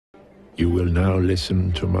You will now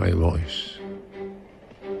listen to my voice.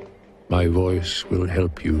 My voice will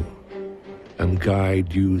help you and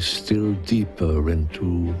guide you still deeper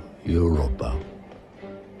into Europa.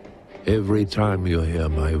 Every time you hear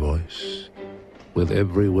my voice, with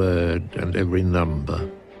every word and every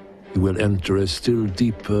number, you will enter a still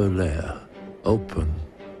deeper layer, open,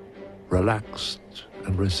 relaxed,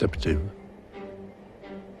 and receptive.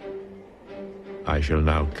 I shall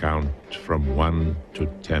now count from 1 to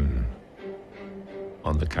 10.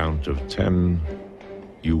 On the count of 10,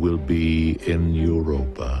 you will be in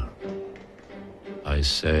Europa. I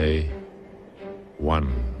say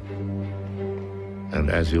 1. And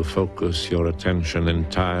as you focus your attention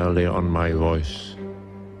entirely on my voice,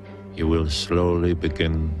 you will slowly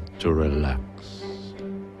begin to relax.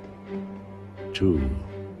 2.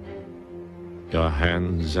 Your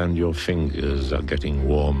hands and your fingers are getting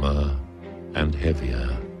warmer and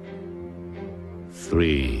heavier.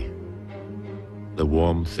 3. The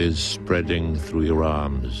warmth is spreading through your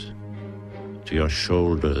arms, to your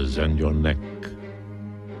shoulders and your neck.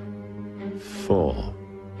 4.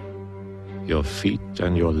 Your feet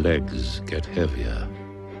and your legs get heavier.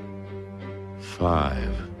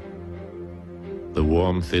 5. The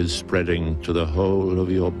warmth is spreading to the whole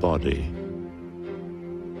of your body.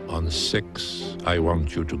 On 6, I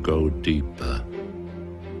want you to go deeper.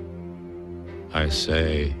 I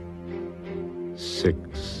say 6.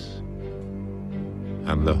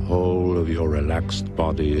 And the whole of your relaxed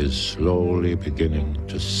body is slowly beginning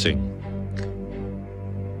to sink.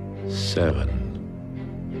 7.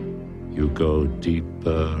 You go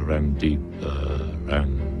deeper and deeper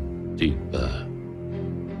and deeper.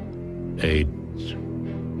 8.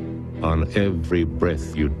 On every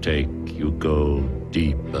breath you take, you go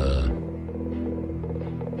deeper.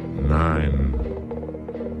 9.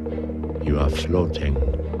 You are floating.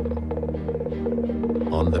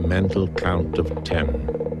 On the mental count of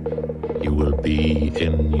 10, you will be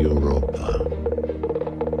in Europa.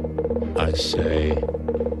 I say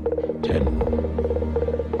 10.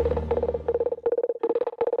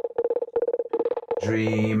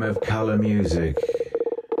 Dream of color music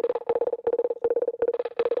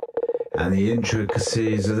and the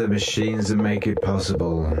intricacies of the machines that make it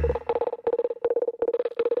possible.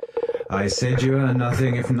 I said you are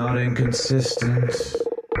nothing if not inconsistent.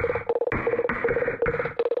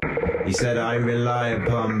 He said I rely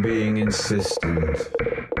upon being insistent.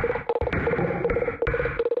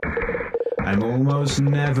 I'm almost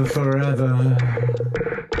never forever.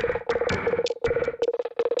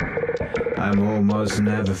 I'm almost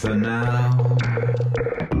never for now.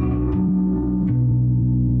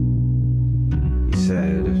 He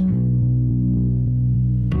said,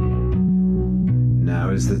 now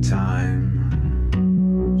is the time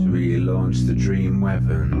to relaunch the dream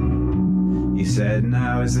weapon. He said,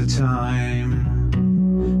 now is the time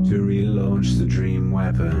to relaunch the dream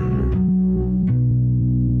weapon.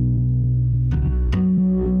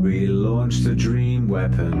 Relaunch the dream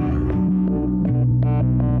weapon.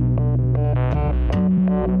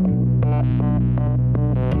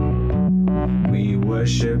 We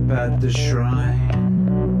worship at the shrine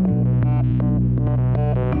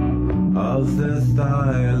of the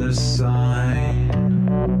thylacine.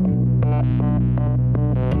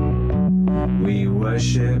 We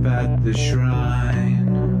worship at the shrine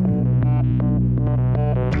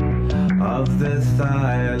of the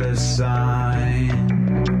thylacine.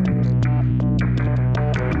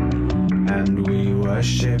 And we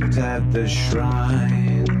worshipped at the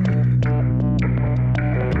shrine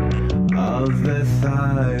of the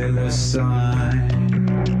thylacine.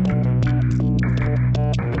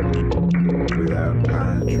 Without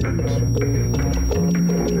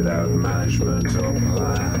management or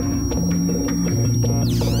plan,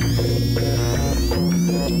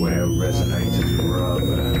 where resonators rub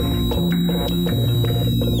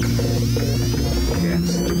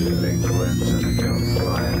against the delinquent and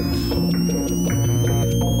compliant.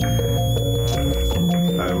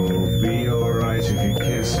 I will be alright if you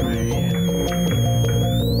kiss me.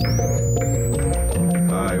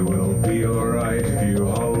 I will be alright if you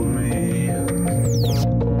hold me.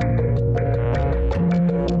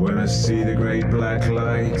 When I see the great black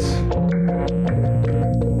light,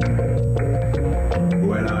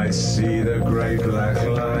 when I see the great black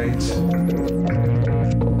light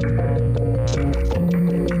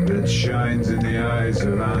that shines in the eyes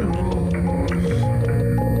of animals,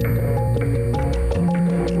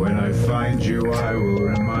 when I find you, I will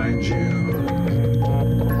remind you.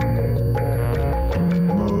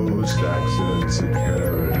 Most accidents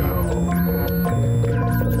occur at home.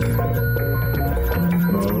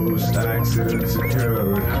 Most accidents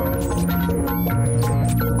occur at home.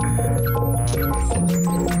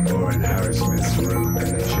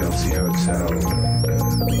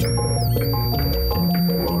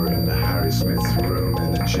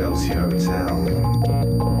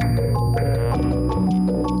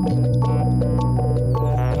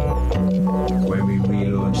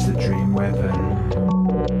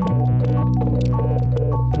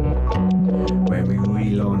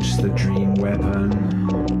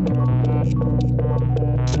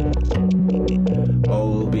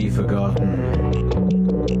 be forgotten.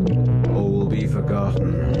 All will be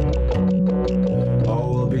forgotten.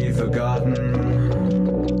 All will be forgotten.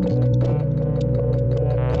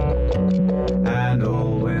 And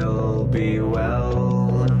all will be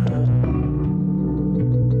well.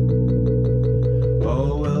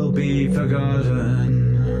 All will be forgotten.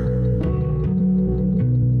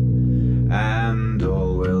 And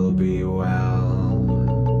all will be well.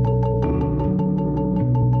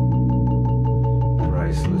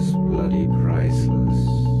 Priceless, bloody priceless.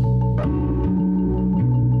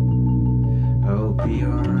 I'll be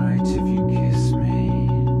alright if you kiss me.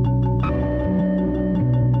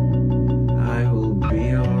 I will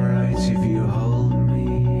be alright if you hold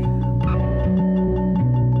me.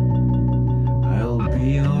 I'll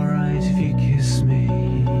be alright if you kiss me.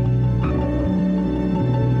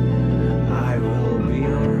 I will be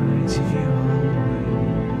alright if you hold me.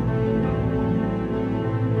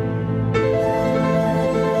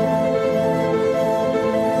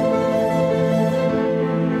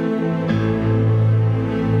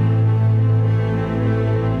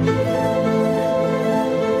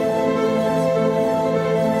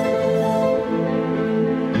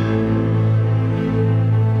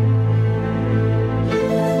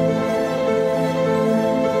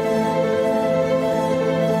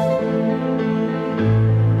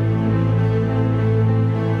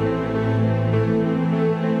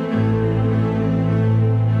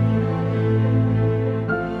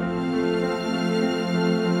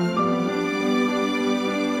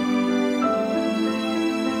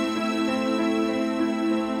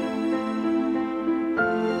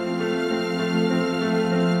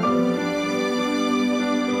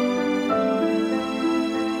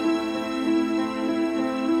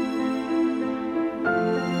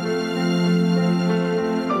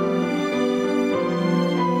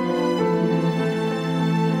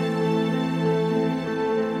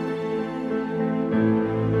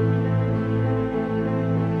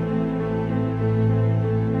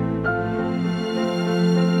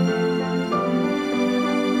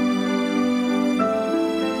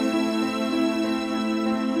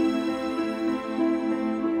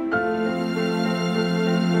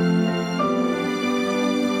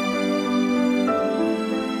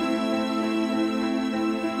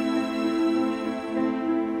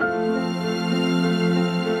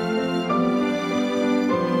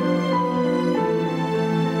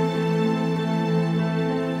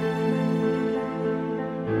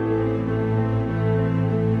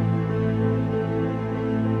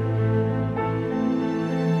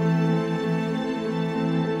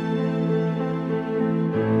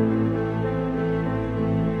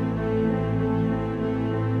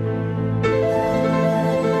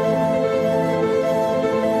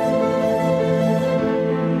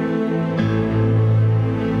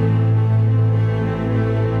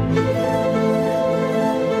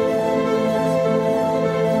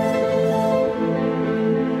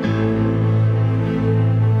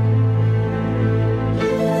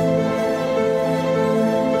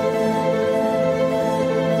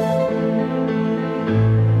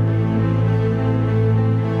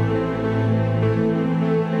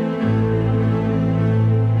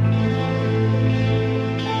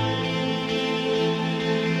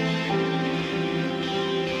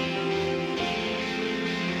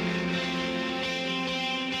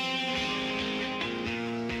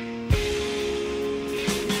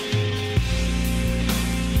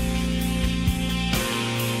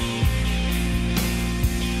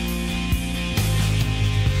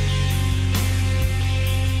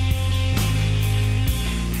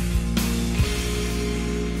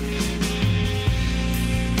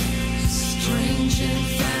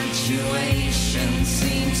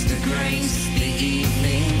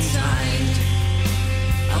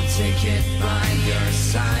 take it by your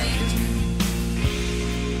side.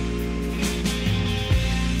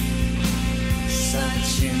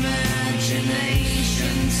 Such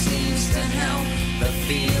imagination seems to help the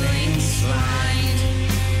feelings slide.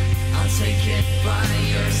 I'll take it by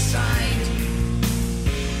your side.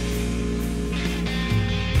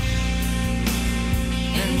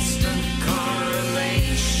 Instant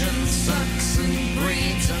correlation sucks and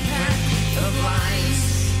breeds a pack of lies.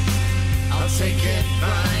 I'll take it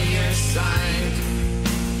by your side.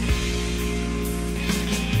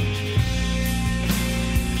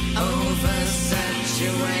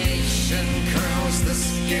 Oversaturation curls the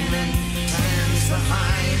skin and tans the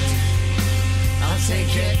hide. I'll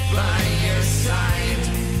take it by